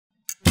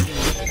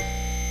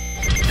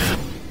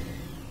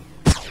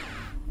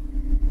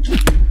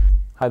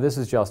Hi, this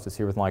is Justice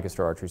here with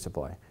Lancaster Archery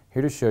Supply.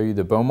 Here to show you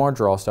the Bomar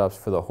draw stops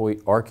for the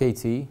Hoyt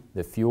RKT,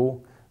 the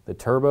Fuel, the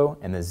Turbo,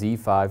 and the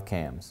Z5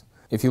 cams.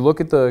 If you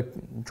look at the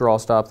draw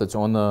stop that's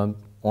on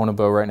a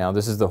bow right now,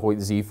 this is the Hoyt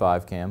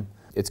Z5 cam.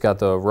 It's got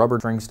the rubber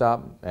string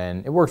stop,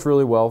 and it works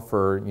really well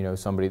for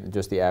somebody,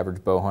 just the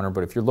average bow hunter.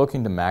 But if you're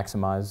looking to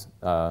maximize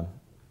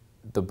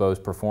the bow's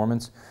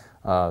performance,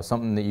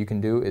 something that you can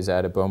do is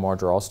add a Bomar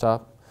draw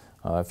stop.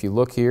 If you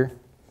look here,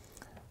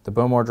 the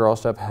Bomar draw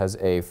stop has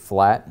a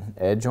flat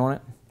edge on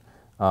it.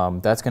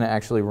 That's going to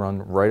actually run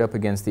right up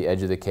against the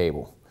edge of the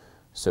cable.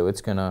 So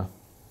it's going to,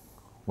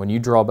 when you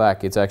draw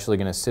back, it's actually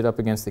going to sit up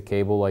against the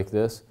cable like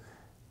this,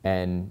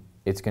 and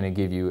it's going to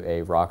give you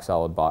a rock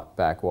solid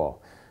back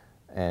wall.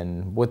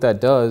 And what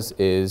that does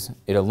is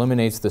it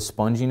eliminates the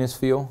sponginess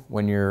feel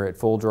when you're at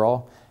full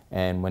draw,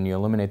 and when you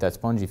eliminate that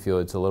spongy feel,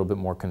 it's a little bit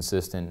more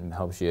consistent and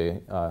helps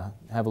you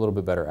have a little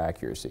bit better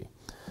accuracy.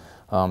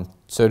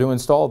 So to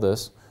install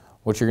this,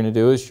 what you're going to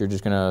do is you're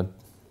just going to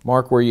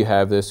mark where you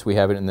have this. We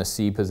have it in the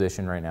C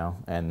position right now,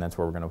 and that's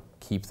where we're going to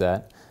keep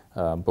that.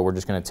 But we're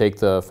just going to take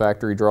the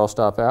factory draw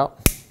stop out.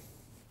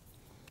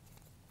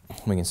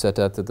 We can set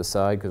that to the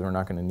side because we're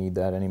not going to need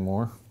that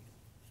anymore.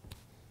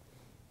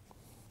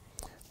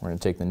 We're going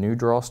to take the new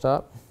draw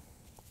stop,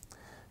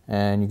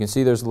 and you can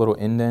see there's a little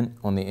indent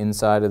on the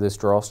inside of this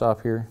draw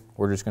stop here.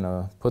 We're just going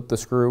to put the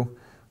screw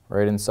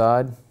right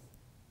inside,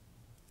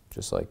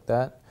 just like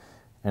that,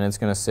 and it's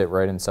going to sit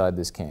right inside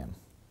this cam.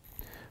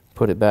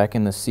 Put it back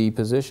in the C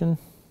position.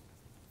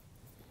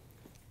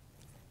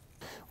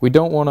 We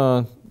don't want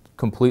to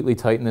completely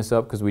tighten this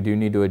up because we do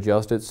need to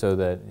adjust it so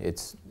that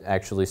it's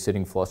actually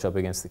sitting flush up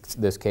against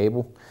this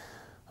cable.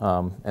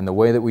 And the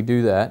way that we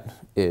do that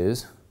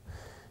is,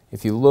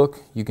 if you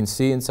look, you can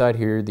see inside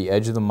here the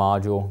edge of the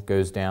module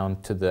goes down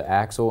to the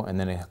axle, and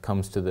then it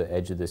comes to the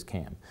edge of this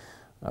cam,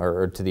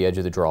 or to the edge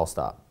of the draw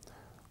stop.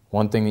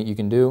 One thing that you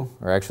can do,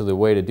 or actually the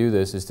way to do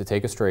this, is to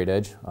take a straight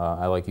edge.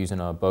 I like using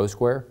a bow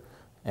square.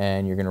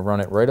 And you're going to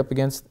run it right up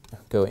against,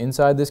 go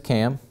inside this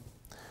cam,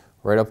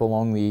 right up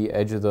along the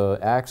edge of the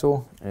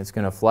axle, and it's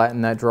going to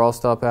flatten that draw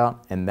stop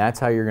out, and that's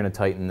how you're going to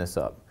tighten this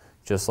up,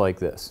 just like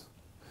this.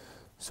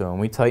 So when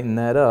we tighten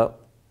that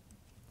up,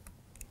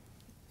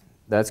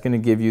 that's going to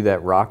give you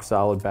that rock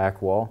solid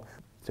back wall.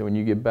 So when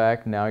you get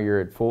back, now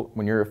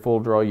when you're at full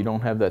draw, you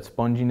don't have that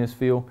sponginess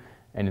feel,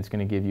 and it's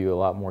going to give you a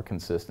lot more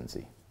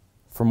consistency.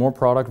 For more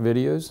product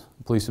videos,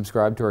 please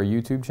subscribe to our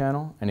YouTube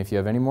channel, and if you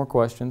have any more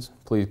questions,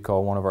 please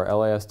call one of our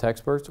LAS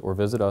Techsperts or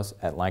visit us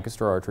at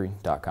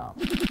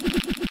lancasterarchery.com.